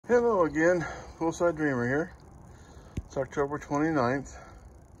Hello again, Poolside Dreamer here. It's October 29th.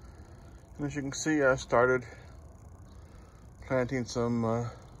 And as you can see, I started planting some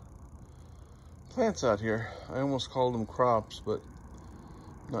plants out here. I almost called them crops, but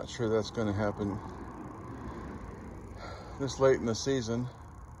I'm not sure that's going to happen this late in the season.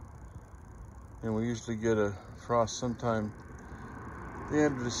 And we usually get a frost sometime at the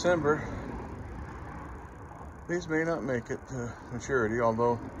end of December. These may not make it to maturity,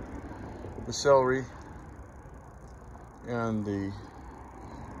 although the celery and the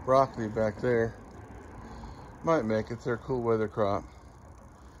broccoli back there might make it. They're a cool weather crop.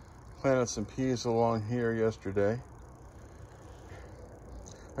 Planted some peas along here yesterday.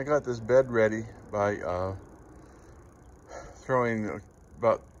 I got this bed ready by throwing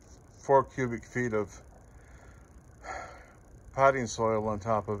about 4 cubic feet of potting soil on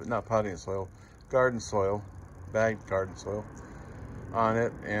top of it. Not potting soil, garden soil. Bagged garden soil on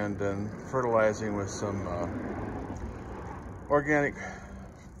it, and then fertilizing with some organic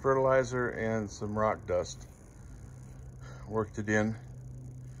fertilizer and some rock dust. Worked it in,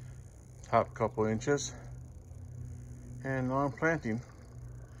 top couple inches, and now I'm planting.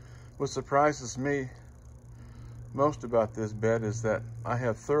 What surprises me most about this bed is that I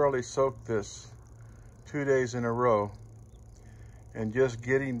have thoroughly soaked this 2 days in a row, and just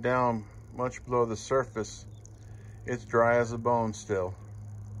getting down much below the surface, it's dry as a bone still.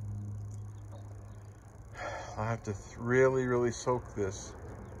 I have to really soak this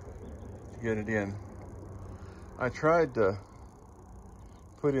to get it in. I tried to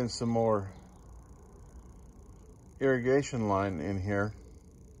put in some more irrigation line in here,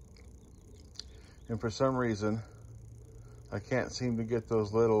 and for some reason I can't seem to get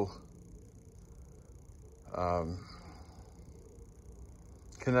those little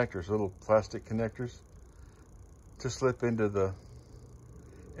connectors, little plastic connectors, to slip into the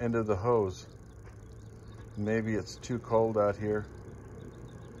end of the hose. Maybe it's too cold out here.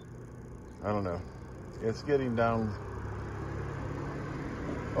 I don't know. It's getting down,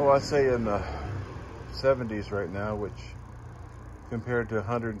 I'd say in the 70s right now, which compared to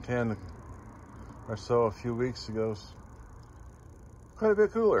 110 or so a few weeks ago is quite a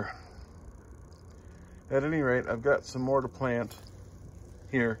bit cooler. At any rate, I've got some more to plant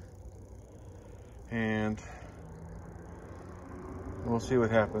here, and we'll see what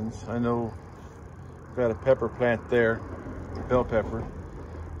happens. I know I've got a pepper plant there, bell pepper,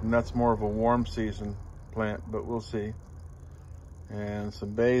 and that's more of a warm season plant, but we'll see. And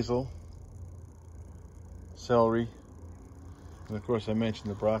some basil, celery, and of course I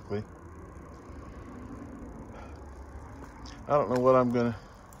mentioned the broccoli. I don't know what I'm gonna,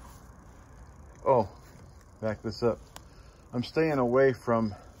 back this up. I'm staying away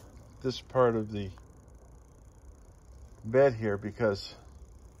from this part of the bed here because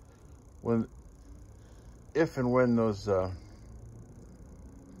if and when those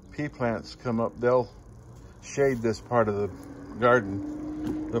pea plants come up, they'll shade this part of the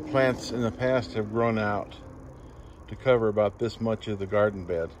garden. The plants in the past have grown out to cover about this much of the garden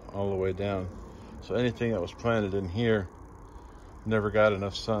bed all the way down. So anything that was planted in here never got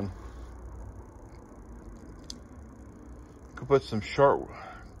enough sun. Could put some short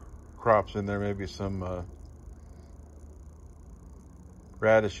crops in there, maybe some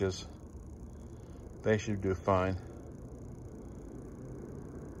radishes. They should do fine,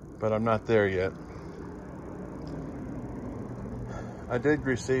 but I'm not there yet. I did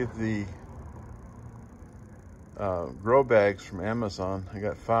receive the grow bags from Amazon. I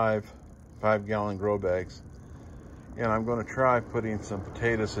got 5-gallon grow bags, and I'm going to try putting some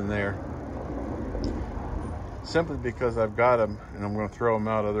potatoes in there, simply because I've got them and I'm going to throw them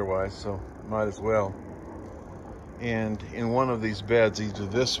out otherwise, so might as well. And in one of these beds, either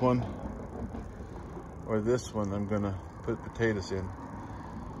this one or this one, I'm gonna put potatoes in.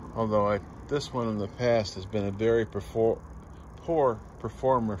 Although this one in the past has been a very poor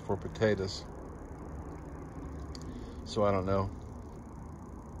performer for potatoes. So I don't know.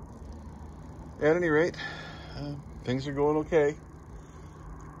 At any rate, things are going okay.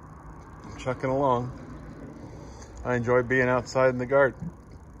 I'm chucking along. I enjoy being outside in the garden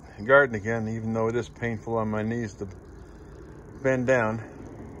again, even though it is painful on my knees to bend down.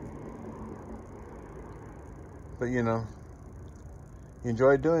 But you know, you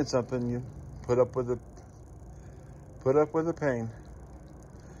enjoy doing something, you put up with the pain.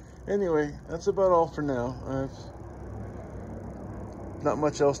 Anyway, that's about all for now. I've not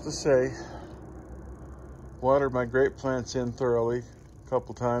much else to say. Watered my grape plants in thoroughly a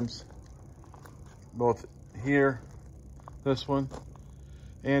couple times, both here, this one,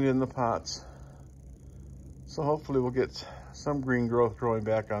 and in the pots. So hopefully we'll get some green growth growing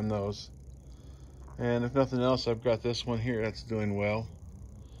back on those. And if nothing else, I've got this one here that's doing well.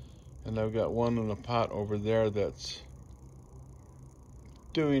 And I've got one in a pot over there that's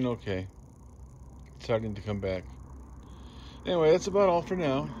doing okay. Starting to come back. Anyway, that's about all for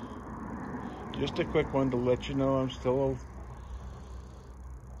now. Just a quick one to let you know I'm still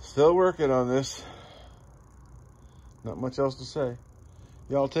working on this. Not much else to say.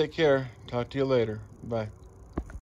 Y'all take care. Talk to you later. Bye.